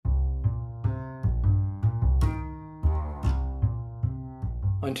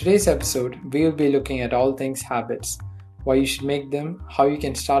On today's episode, we will be looking at all things habits, why you should make them, how you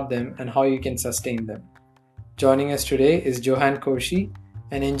can start them, and how you can sustain them. Joining us today is Johan Koshi,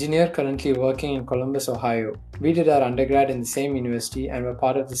 an engineer currently working in Columbus, Ohio. We did our undergrad in the same university and were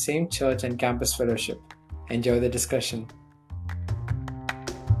part of the same church and campus fellowship. Enjoy the discussion.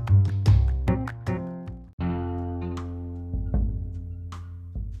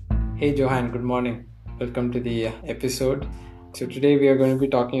 Hey Johan, good morning. Welcome to the episode. So today we are going to be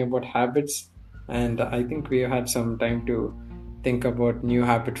talking about habits, and I think we have had some time to think about new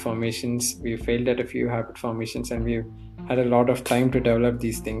habit formations. We failed at a few habit formations and we've had a lot of time to develop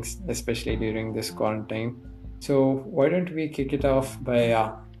these things, especially during this quarantine. So why don't we kick it off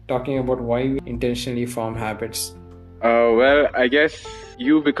by talking about why we intentionally form habits? Well, I guess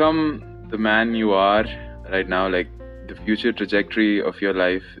you become the man you are right now. Like, the future trajectory of your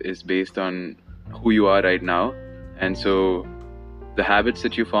life is based on who you are right now. And so the habits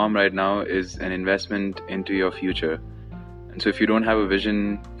that you form right now is an investment into your future. And so if you don't have a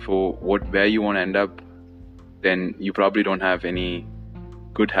vision for where you want to end up, then you probably don't have any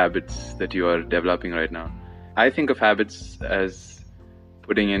good habits that you are developing right now. I think of habits as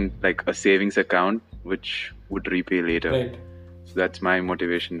putting in like a savings account which would repay later. Right. So that's my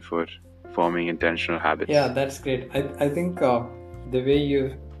motivation for forming intentional habits. Yeah, that's great. I think the way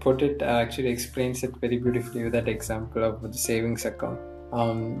you put it actually explains it very beautifully with that example of the savings account.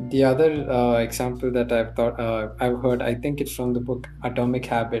 The other example that I've heard, I think it's from the book Atomic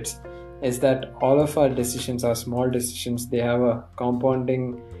Habits, is that all of our decisions, our small decisions, they have a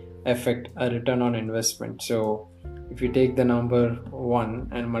compounding effect, a return on investment. So if you take the number 1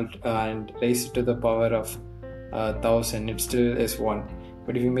 and raise it to the power of 1000, it still is 1.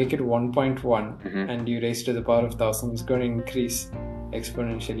 But if you make it 1.1 and you raise to the power of 1000, it's going to increase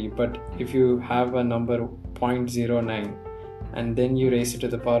exponentially. But if you have a number 0.09 and then you raise it to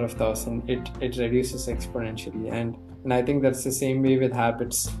the power of 1000, it reduces exponentially. And I think that's the same way with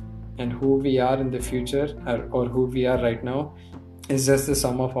habits. And who we are in the future or who we are right now is just the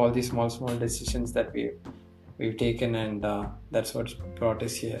sum of all these small decisions that we've taken, and that's what's brought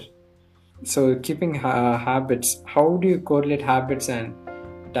us here. So keeping habits, how do you correlate habits and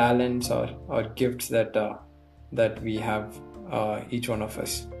talents or gifts that we have, each one of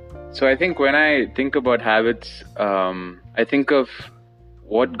us? So I think when I think about habits, I think of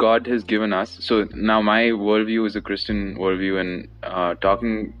what God has given us. So now my worldview is a Christian worldview, and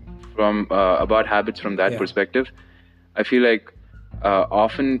talking from about habits from that perspective, I feel like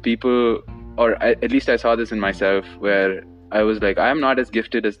often people, or at least I saw this in myself, where I was like, I'm not as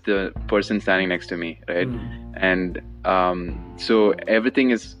gifted as the person standing next to me, right? And so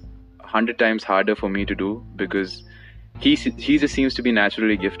everything is 100 times harder for me to do because he just seems to be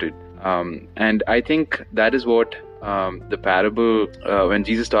naturally gifted. And I think that is what the parable, when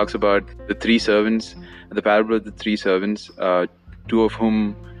Jesus talks about the three servants, the parable of the three servants, two of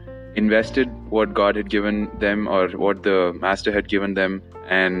whom invested what God had given them or what the master had given them,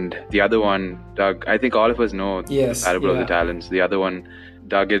 and the other one dug. I think all of us know the parable of the talents. The other one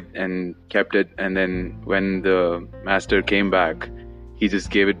dug it and kept it, and then when the master came back, he just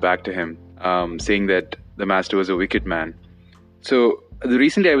gave it back to him, saying that the master was a wicked man. So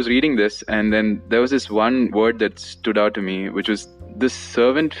recently I was reading this, and then there was this one word that stood out to me, which was, this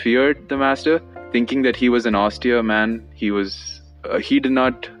servant feared the master, thinking that he was an austere man. He did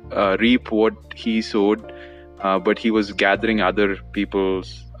not reap what he sowed, but he was gathering other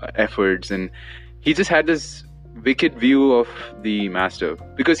people's efforts, and he just had this wicked view of the master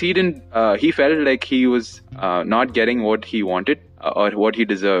because he felt like he was not getting what he wanted or what he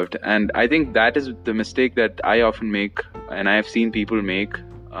deserved. And I think that is the mistake that I often make, and I have seen people make.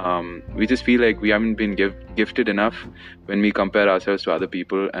 We just feel like we haven't been gifted enough when we compare ourselves to other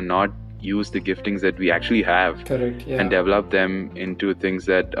people and not use the giftings that we actually have. Correct, yeah. And develop them into things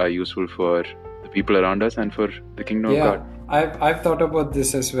that are useful for the people around us and for the kingdom of God. I've thought about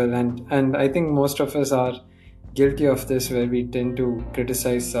this as well, and I think most of us are guilty of this, where we tend to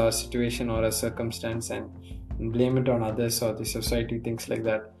criticize a situation or a circumstance and blame it on others or the society, things like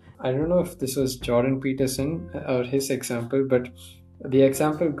that. I don't know if this was Jordan Peterson or his example, but the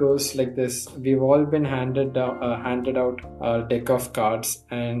example goes like this: we've all been handed out a deck of cards,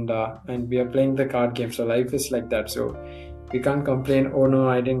 and we are playing the card game. So life is like that. So we can't complain, oh no,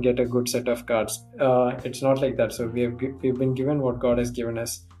 I didn't get a good set of cards. It's not like that. So we've been given what God has given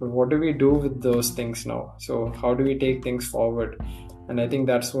us. But what do we do with those things now? So how do we take things forward? And I think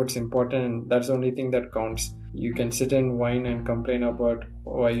that's what's important, and that's the only thing that counts. you can sit and whine and complain about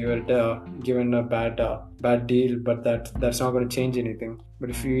why you were given a bad deal, but that's not going to change anything. But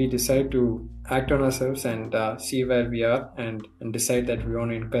if we decide to act on ourselves and see where we are and decide that we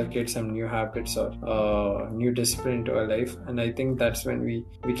want to inculcate some new habits or new discipline into our life, and I think that's when we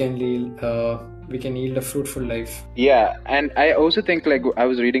can yield a fruitful life. Yeah, and I also think, like, I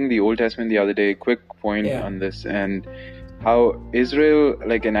was reading the Old Testament the other day, quick point Yeah. on this, and how Israel,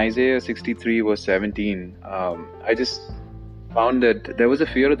 like in Isaiah 63 verse 17, I just found that there was a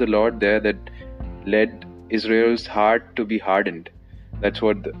fear of the Lord there that led Israel's heart to be hardened. That's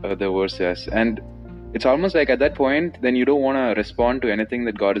what the verse says. And it's almost like at that point, then you don't want to respond to anything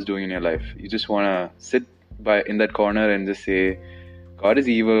that God is doing in your life. You just want to sit in that corner and just say, God is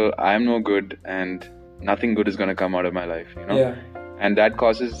evil, I am no good, and nothing good is going to come out of my life, you know? Yeah. And that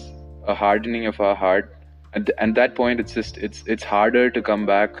causes a hardening of our heart. At that point, it's harder to come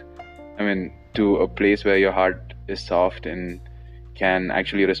back, to a place where your heart is soft and can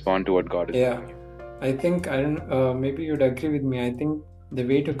actually respond to what God is Yeah. doing. I think, maybe you'd agree with me. I think the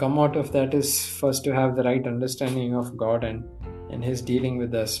way to come out of that is first to have the right understanding of God and His dealing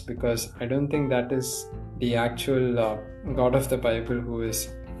with us, because I don't think that is the actual God of the Bible who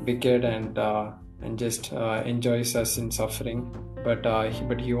is wicked and just enjoys us in suffering. But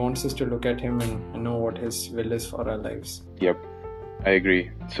he wants us to look at Him and know what His will is for our lives. Yep, I agree.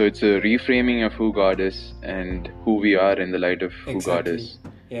 So it's a reframing of who God is and who we are in the light of who God Exactly. is.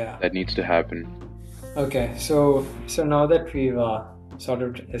 Yeah. That needs to happen. Okay, so now that we've sort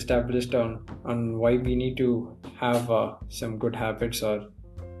of established on why we need to have some good habits or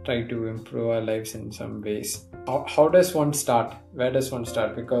try to improve our lives in some ways, how does one start? Where does one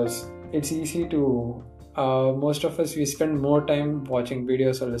start? Because it's easy to most of us, we spend more time watching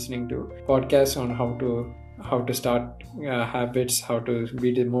videos or listening to podcasts on how to start habits, how to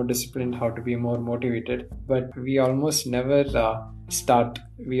be more disciplined, how to be more motivated, but we almost never start.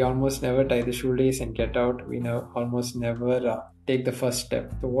 We almost never tie the shoelace and get out. We almost never take the first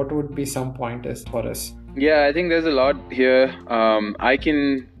step. So what would be some pointers for us? Yeah, I think there's a lot here. I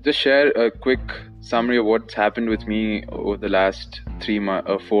can just share a quick summary of what's happened with me over the last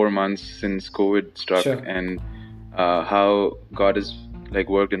 4 months since COVID struck. Sure. And how God has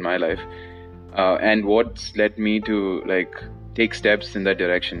worked in my life, and what's led me to take steps in that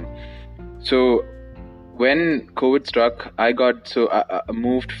direction. So when COVID struck, I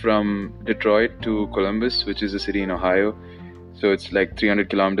moved from Detroit to Columbus, which is a city in Ohio. So it's 300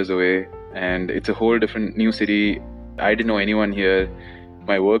 kilometers away, and it's a whole different new city. I didn't know anyone here.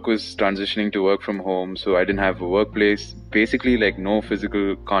 My work was transitioning to work from home, so I didn't have a workplace. Basically, no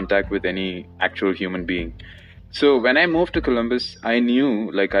physical contact with any actual human being. So when I moved to Columbus, I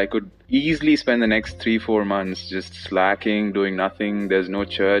knew I could easily spend the next 3-4 months just slacking, doing nothing. There's no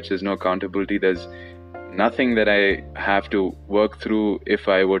church, there's no accountability, there's nothing that I have to work through if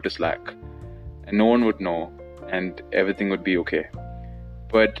I were to slack. And no one would know, and everything would be okay.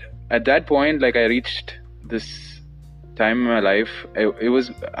 But at that point, I reached this time in my life,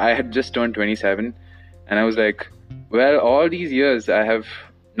 I had just turned 27, and I was well, all these years I have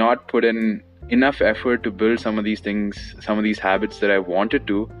not put in enough effort to build some of these things, some of these habits that I wanted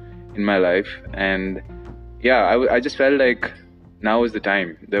to in my life. And yeah, I just felt now is the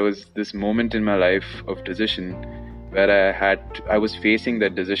time. There was this moment in my life of decision where I was facing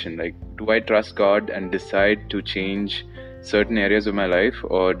that decision, do I trust God and decide to change certain areas of my life,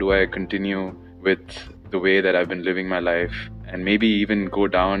 or do I continue with the way that I've been living my life and maybe even go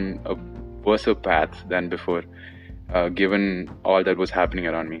down a worse path than before, given all that was happening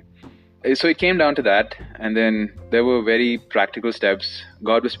around me. So it came down to that, and then there were very practical steps.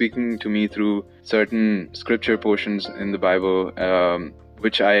 God was speaking to me through certain scripture portions in the Bible,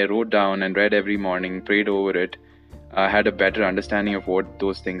 which I wrote down and read every morning, prayed over it. I had a better understanding of what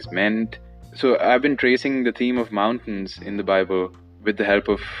those things meant. So I've been tracing the theme of mountains in the Bible with the help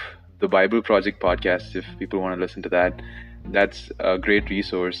of the Bible Project podcast. If people want to listen to that, that's a great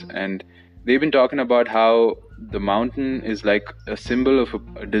resource. And they've been talking about how the mountain is a symbol of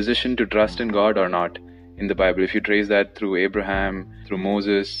a decision to trust in God or not in the Bible. If you trace that through Abraham, through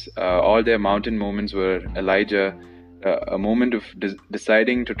Moses, all their mountain moments were Elijah, a moment of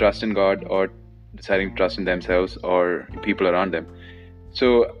deciding to trust in God or deciding to trust in themselves or people around them.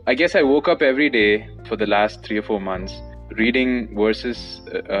 So I guess I woke up every day for the last 3 or 4 months reading verses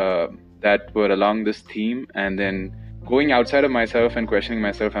that were along this theme, and then going outside of myself and questioning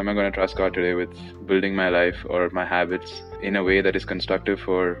myself, am I going to trust God today with building my life or my habits in a way that is constructive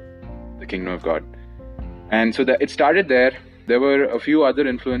for the kingdom of God? And so that it started there. There were a few other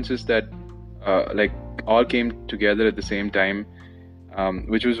influences that all came together at the same time.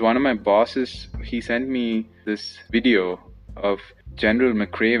 which was one of my bosses. He sent me this video of General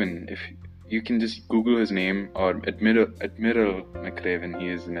McRaven. If you can just Google his name, or Admiral McRaven. He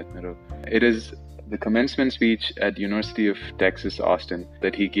is an admiral. It is the commencement speech at University of Texas, Austin,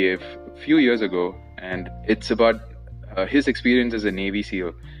 that he gave a few years ago, and it's about his experience as a Navy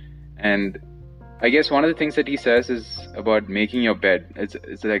SEAL. And I guess one of the things that he says is about making your bed.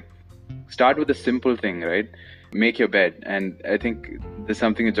 It's like, start with a simple thing, right? Make your bed. And I think there's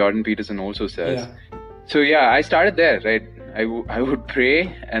something that Jordan Peterson also says. Yeah. So yeah, I started there, right? I would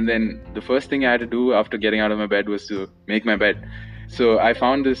pray, and then the first thing I had to do after getting out of my bed was to make my bed. So I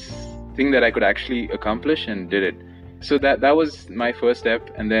found this thing that I could actually accomplish and did it. So that was my first step.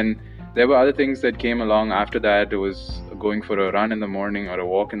 And then there were other things that came along after that. It was going for a run in the morning or a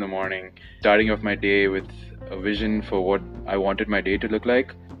walk in the morning, starting off my day with a vision for what I wanted my day to look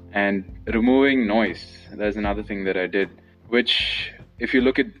like, and removing noise. That's another thing that I did, which, if you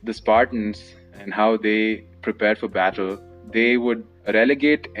look at the Spartans and how they prepared for battle, they would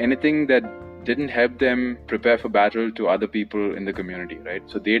relegate anything that didn't help them prepare for battle to other people in the community, right?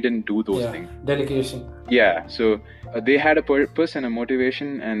 So they didn't do those things. Delegation. Yeah, so they had a purpose and a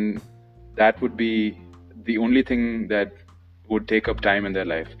motivation, and that would be the only thing that would take up time in their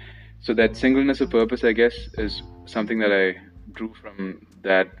life. So that singleness of purpose, I guess, is something that I drew from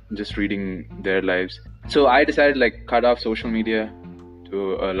that, just reading their lives. So I decided, like, cut off social media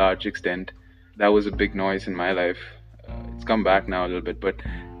to a large extent. That was a big noise in my life. It's come back now a little bit, but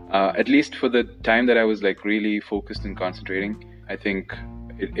at least for the time that I was like really focused and concentrating, I think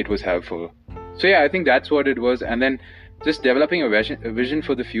it was helpful. So yeah, I think that's what it was. And then just developing a vision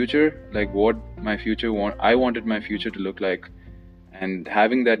for the future, like what my future I wanted my future to look like, and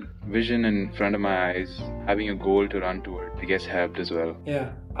having that vision in front of my eyes, having a goal to run toward, I guess helped as well.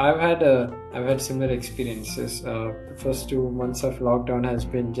 Yeah, I've had similar experiences. The first 2 months of lockdown has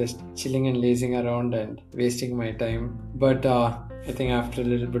been just chilling and lazing around and wasting my time. But I think after a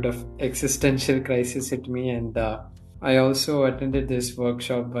little bit of existential crisis hit me, and I also attended this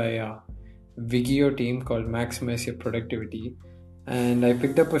workshop by Vigio team called Maximize Your Productivity, and I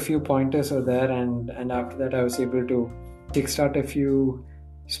picked up a few pointers over there, and after that I was able to kickstart a few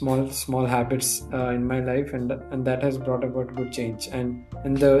small habits in my life, and that has brought about good change. And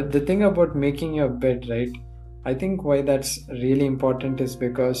the thing about making your bed, right, I think why that's really important is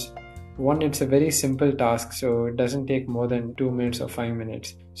because, one, it's a very simple task, so it doesn't take more than 2 minutes or 5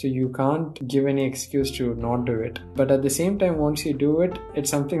 minutes, so you can't give any excuse to not do it. But at the same time, once you do it, it's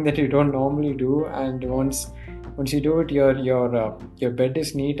something that you don't normally do, and once you do it, your bed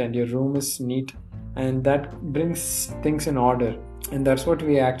is neat and your room is neat, and that brings things in order. And that's what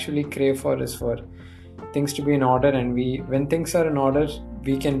we actually crave for, is for things to be in order. And when things are in order,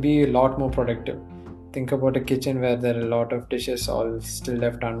 we can be a lot more productive. Think about a kitchen where there are a lot of dishes all still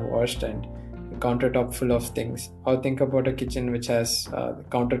left unwashed and the countertop full of things. Or think about a kitchen which has the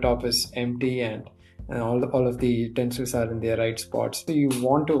countertop is empty and all of the utensils are in their right spots. So you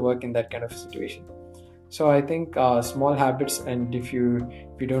want to work in that kind of situation. So I think small habits, and if you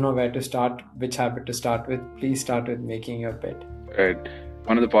don't know where to start, which habit to start with, please start with making your bed. Right.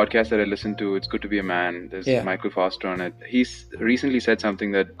 One of the podcasts that I listened to, It's Good to Be a Man, there's Michael Foster on it. He's recently said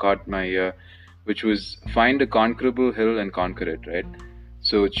something that caught my ear, which was find a conquerable hill and conquer it, right?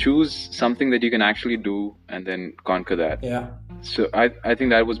 So choose something that you can actually do and then conquer that. Yeah. So I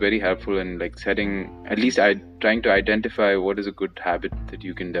think that was very helpful in like setting, at least trying to identify what is a good habit that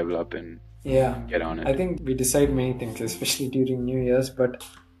you can develop and get on it. I think we decide many things, especially during New Year's, but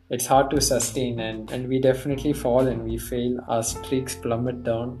it's hard to sustain, and we definitely fall and we fail. Our streaks plummet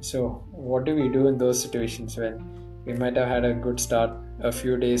down. So what do we do in those situations when we might have had a good start, a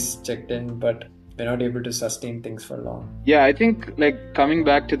few days checked in, but we're not able to sustain things for long? Yeah, I think like coming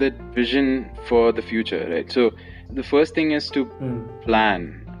back to that vision for the future, right? So the first thing is to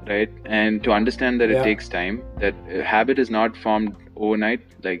plan, right? And to understand that it takes time, that a habit is not formed overnight.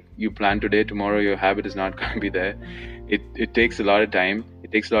 Like you plan today, tomorrow your habit is not going to be there. It takes a lot of time,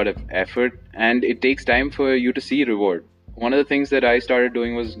 it takes a lot of effort, and it takes time for you to see reward. One of the things that I started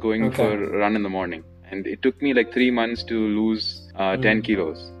doing was going for a run in the morning, and it took me like 3 months to lose 10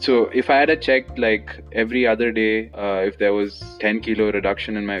 kilos. So if I had checked like every other day, if there was 10 kilo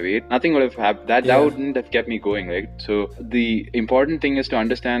reduction in my weight, nothing would have happened. That wouldn't have kept me going, right? So the important thing is to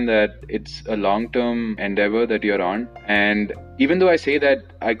understand that it's a long-term endeavor that you're on. And even though I say that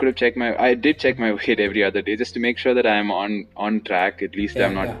I did check my weight every other day just to make sure that I'm on track, at least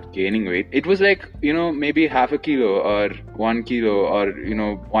I'm not gaining weight. It was like, maybe half a kilo or 1 kilo or,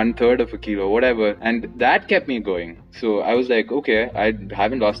 1/3 of a kilo, whatever. And that kept me going. So I was like, okay, I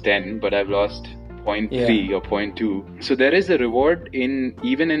haven't lost 10, but I've lost 0.3 or 0.2. So there is a reward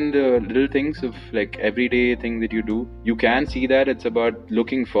even in the little things of like everyday thing that you do. You can see that it's about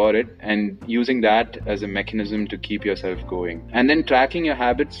looking for it and using that as a mechanism to keep yourself going. And then tracking your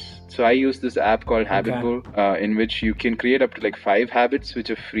habits. So I use this app called Habitbull, in which you can create up to like 5 habits which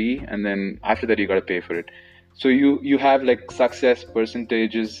are free, and then after that you got to pay for it. So you have like success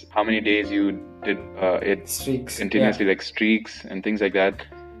percentages, how many days you did it streaks, continuously, like streaks and things like that.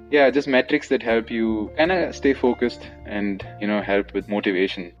 Yeah, just metrics that help you kind of stay focused and, help with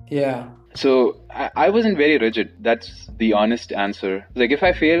motivation. Yeah. So I wasn't very rigid. That's the honest answer. Like if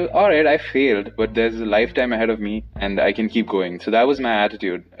I fail, all right, I failed, but there's a lifetime ahead of me and I can keep going. So that was my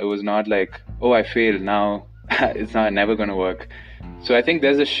attitude. It was not like, oh, I failed now. It's never going to work. So I think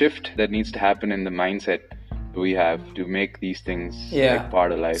there's a shift that needs to happen in the mindset we have to make these things like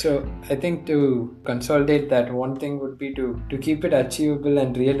part of life. So I think to consolidate that, one thing would be to keep it achievable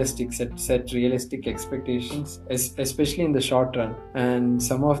and realistic, set realistic expectations, especially in the short run. And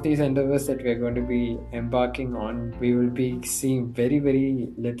some of these endeavors that we are going to be embarking on, we will be seeing very,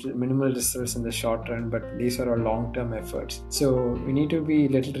 very little minimal results in the short run, but these are our long-term efforts. So we need to be a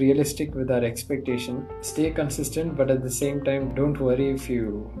little realistic with our expectation, stay consistent, but at the same time, don't worry if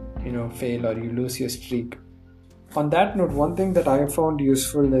you fail or you lose your streak. On that note, one thing that I found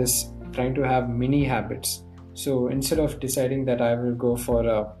useful is trying to have mini habits. So instead of deciding that I will go for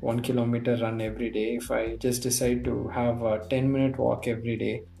a 1 kilometer run every day, if I just decide to have a 10-minute walk every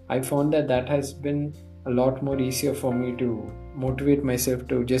day, I found that has been a lot more easier for me to motivate myself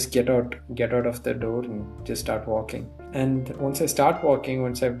to just get out of the door and just start walking. And once I start walking,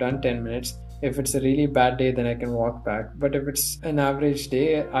 once I've done 10 minutes, if it's a really bad day, then I can walk back. But if it's an average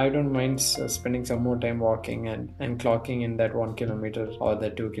day, I don't mind spending some more time walking and clocking in that 1 kilometer or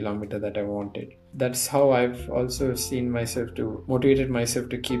the 2 kilometer that I wanted. That's how I've also motivated myself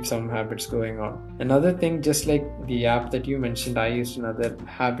to keep some habits going on. Another thing, just like the app that you mentioned, I used another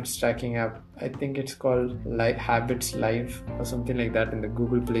habits tracking app. I think it's called Habits Live or something like that in the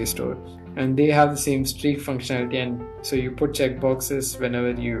Google Play Store. And they have the same streak functionality, and so you put check boxes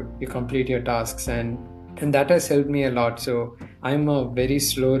whenever you complete your tasks, and that has helped me a lot. So I'm a very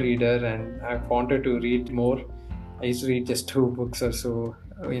slow reader and I've wanted to read more. I used to read just 2 books or so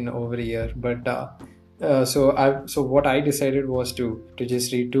in over a year, but so what I decided was to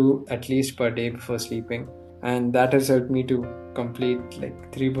just read 2 at least per day before sleeping, and that has helped me to complete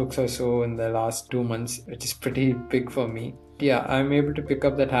like 3 books or so in the last 2 months, which is pretty big for me. Yeah, I'm able to pick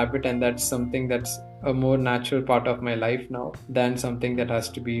up that habit, and that's something that's a more natural part of my life now than something that has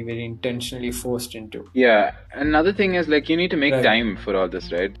to be very intentionally forced into. Yeah, another thing is like you need to make time for all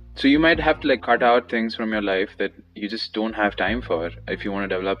this, right? So you might have to like cut out things from your life that you just don't have time for if you want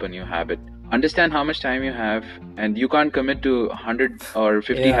to develop a new habit. Understand how much time you have, and you can't commit to 100 or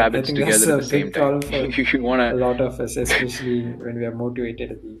 50 habits together at the same time. You want a lot of us, especially when we are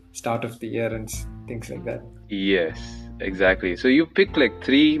motivated at the start of the year and things like that. Yes. Exactly. So you pick like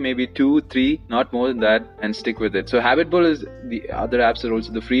 3, maybe 2, 3, not more than that, and stick with it. So Habitbull is the other apps are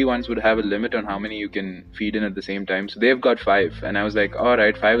also the free ones would have a limit on how many you can feed in at the same time. So they've got 5, and I was like, all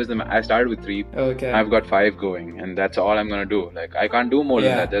right, 5 is I started with 3. Okay. I've got 5 going, and that's all I'm gonna do. Like I can't do more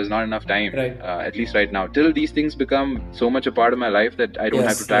than that. There's not enough time, at least right now. Till these things become so much a part of my life that I don't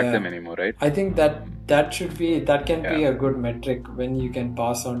have to track them anymore, right? I think that can be a good metric when you can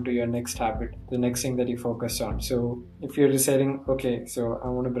pass on to your next habit, the next thing that you focus on. So if you're deciding, okay, so I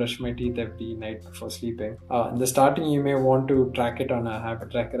want to brush my teeth every night before sleeping, in the starting you may want to track it on a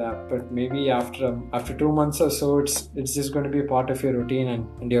habit tracker app, but maybe after 2 months or so, it's just going to be a part of your routine,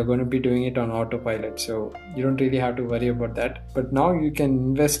 and you're going to be doing it on autopilot. So you don't really have to worry about that. But now you can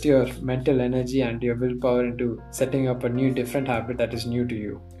invest your mental energy and your willpower into setting up a different habit that is new to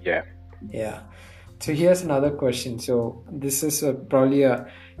you. Yeah. So here's another question. So this is probably a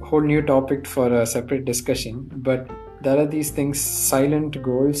whole new topic for a separate discussion, but there are these things, silent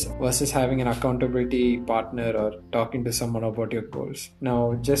goals versus having an accountability partner or talking to someone about your goals.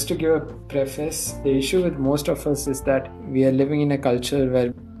 Now, just to give a preface, the issue with most of us is that we are living in a culture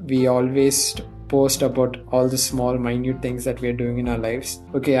where we always post about all the small minute things that we are doing in our lives.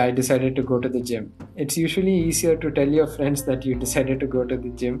 Okay, I decided to go to the gym. It's usually easier to tell your friends that you decided to go to the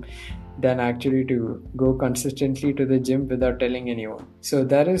gym than actually to go consistently to the gym without telling anyone. So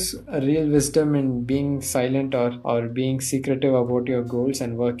there is a real wisdom in being silent or being secretive about your goals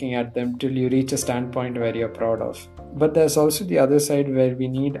and working at them till you reach a standpoint where you're proud of. But there's also the other side where we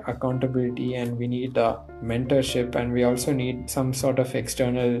need accountability and we need mentorship, and we also need some sort of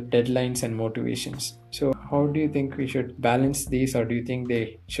external deadlines and motivations. So How do you think we should balance these, or do you think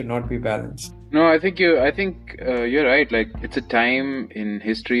they should not be balanced? No, I think you're right. Like, it's a time in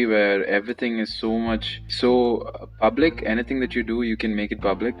history where everything is so public. Anything that you do, you can make it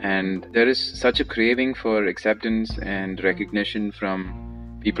public, and there is such a craving for acceptance and recognition from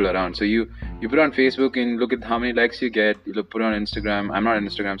people around. So you put on Facebook and look at how many likes you get. You put on Instagram. I'm not on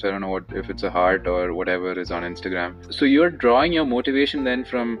Instagram, so I don't know if it's a heart or whatever is on Instagram. So you're drawing your motivation then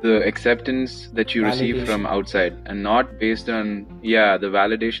from the acceptance that you receive from outside, and not based on the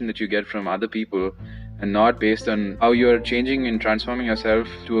validation that you get from other people, and not based on how you're changing and transforming yourself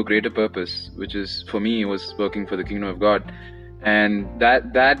to a greater purpose, which is, for me, was working for the kingdom of God. And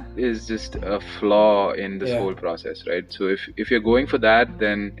that is just a flaw in this whole process, right? So if you're going for that,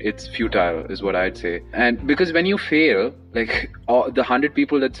 then it's futile, is what I'd say. And because when you fail, like, all the 100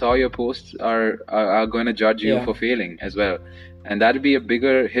 people that saw your posts are going to judge you for failing as well, and that'll be a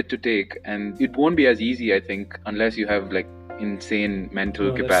bigger hit to take, and it won't be as easy, I think, unless you have like insane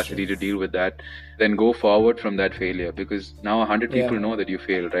mental capacity to deal with that. Then go forward from that failure, because now 100 people know that you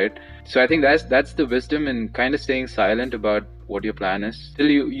failed, right? So I think that's the wisdom in kind of staying silent about what your plan is till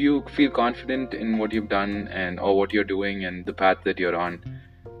you feel confident in what you've done or what you're doing and the path that you're on.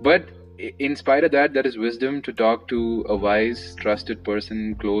 But in spite of that, there is wisdom to talk to a wise, trusted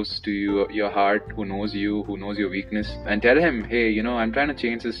person close to your heart, who knows you, who knows your weakness, and tell him, hey, I'm trying to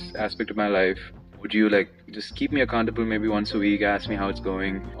change this aspect of my life. Would you just keep me accountable maybe once a week, ask me how it's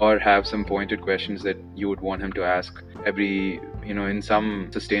going, or have some pointed questions that you would want him to ask every, in some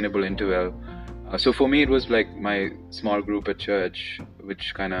sustainable interval. So for me, it was like my small group at church,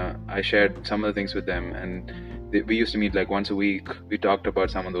 which I shared some of the things with them, and we used to meet like once a week. We talked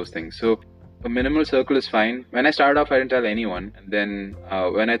about some of those things. So a minimal circle is fine. When I started off, I didn't tell anyone. And then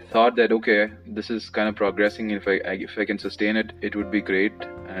when I thought that, okay, this is kind of progressing, if I can sustain it, it would be great,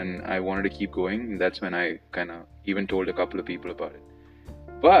 and I wanted to keep going, and that's when I kind of even told a couple of people about it.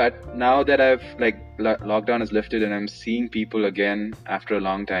 But now that I've lockdown is lifted and I'm seeing people again after a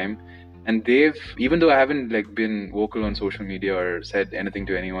long time, and even though I haven't been vocal on social media or said anything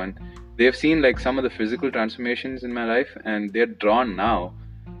to anyone, they've seen some of the physical transformations in my life, and they're drawn now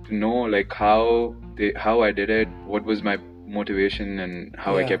to know how I did it, what was my motivation, and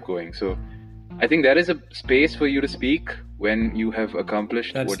how I kept going. So I think there is a space for you to speak when you have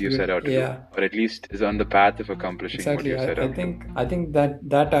accomplished what you set out to do, or at least is on the path of accomplishing what you set out to do. I think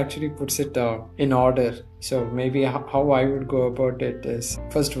that actually puts it in order. So maybe how I would go about it is,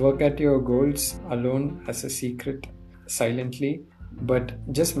 first work at your goals alone as a secret, silently, but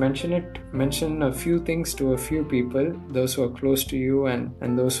just mention a few things to a few people, those who are close to you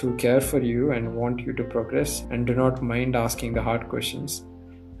and those who care for you and want you to progress, and do not mind asking the hard questions.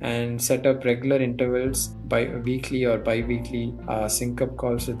 And set up regular intervals, weekly or bi-weekly sync-up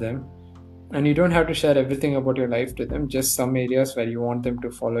calls with them. And you don't have to share everything about your life to them, just some areas where you want them to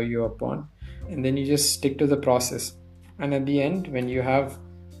follow you up on. And then you just stick to the process. And at the end, when you have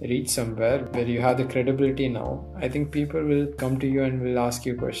reached somewhere where you have the credibility now, I think people will come to you and will ask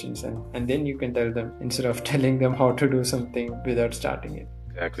you questions. And then you can tell them, instead of telling them how to do something without starting it.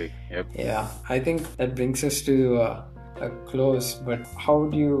 Exactly. Yep. Yeah, I think that brings us to a close, but how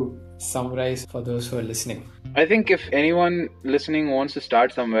do you summarize for those who are listening? I think if anyone listening wants to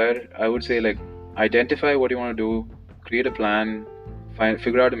start somewhere, I would say identify what you want to do, create a plan,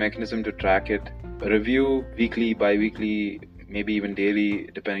 figure out a mechanism to track it, review weekly, bi-weekly, maybe even daily,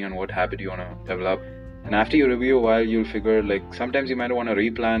 depending on what habit you want to develop. And after you review a while, you'll figure sometimes you might want to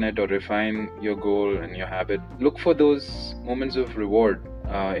replan it or refine your goal and your habit. Look for those moments of reward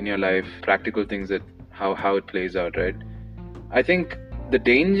in your life, practical things that how it plays out, right? I think the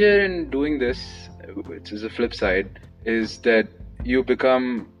danger in doing this, which is the flip side, is that you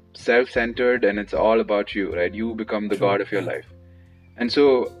become self-centered and it's all about you, right? You become the god of your life. And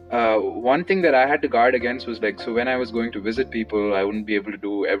so one thing that I had to guard against was so when I was going to visit people, I wouldn't be able to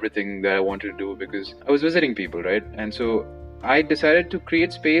do everything that I wanted to do because I was visiting people, right? And so I decided to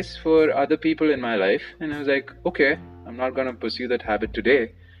create space for other people in my life. And I was like, okay, I'm not going to pursue that habit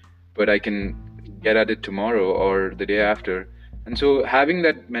today, but I can get at it tomorrow or the day after. And so having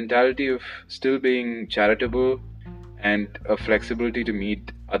that mentality of still being charitable and a flexibility to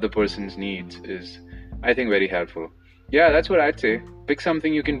meet other person's needs is, I think, very helpful. Yeah, that's what I'd say. Pick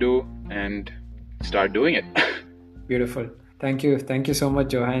something you can do and start doing it. Beautiful. Thank you so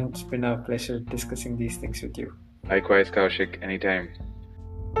much, Johan. It's been a pleasure discussing these things with you. Likewise, Kaushik. Anytime.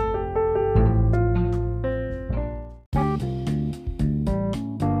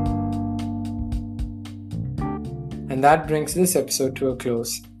 And that brings this episode to a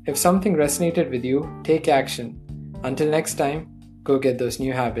close. If something resonated with you, take action. Until next time, go get those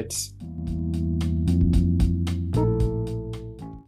new habits.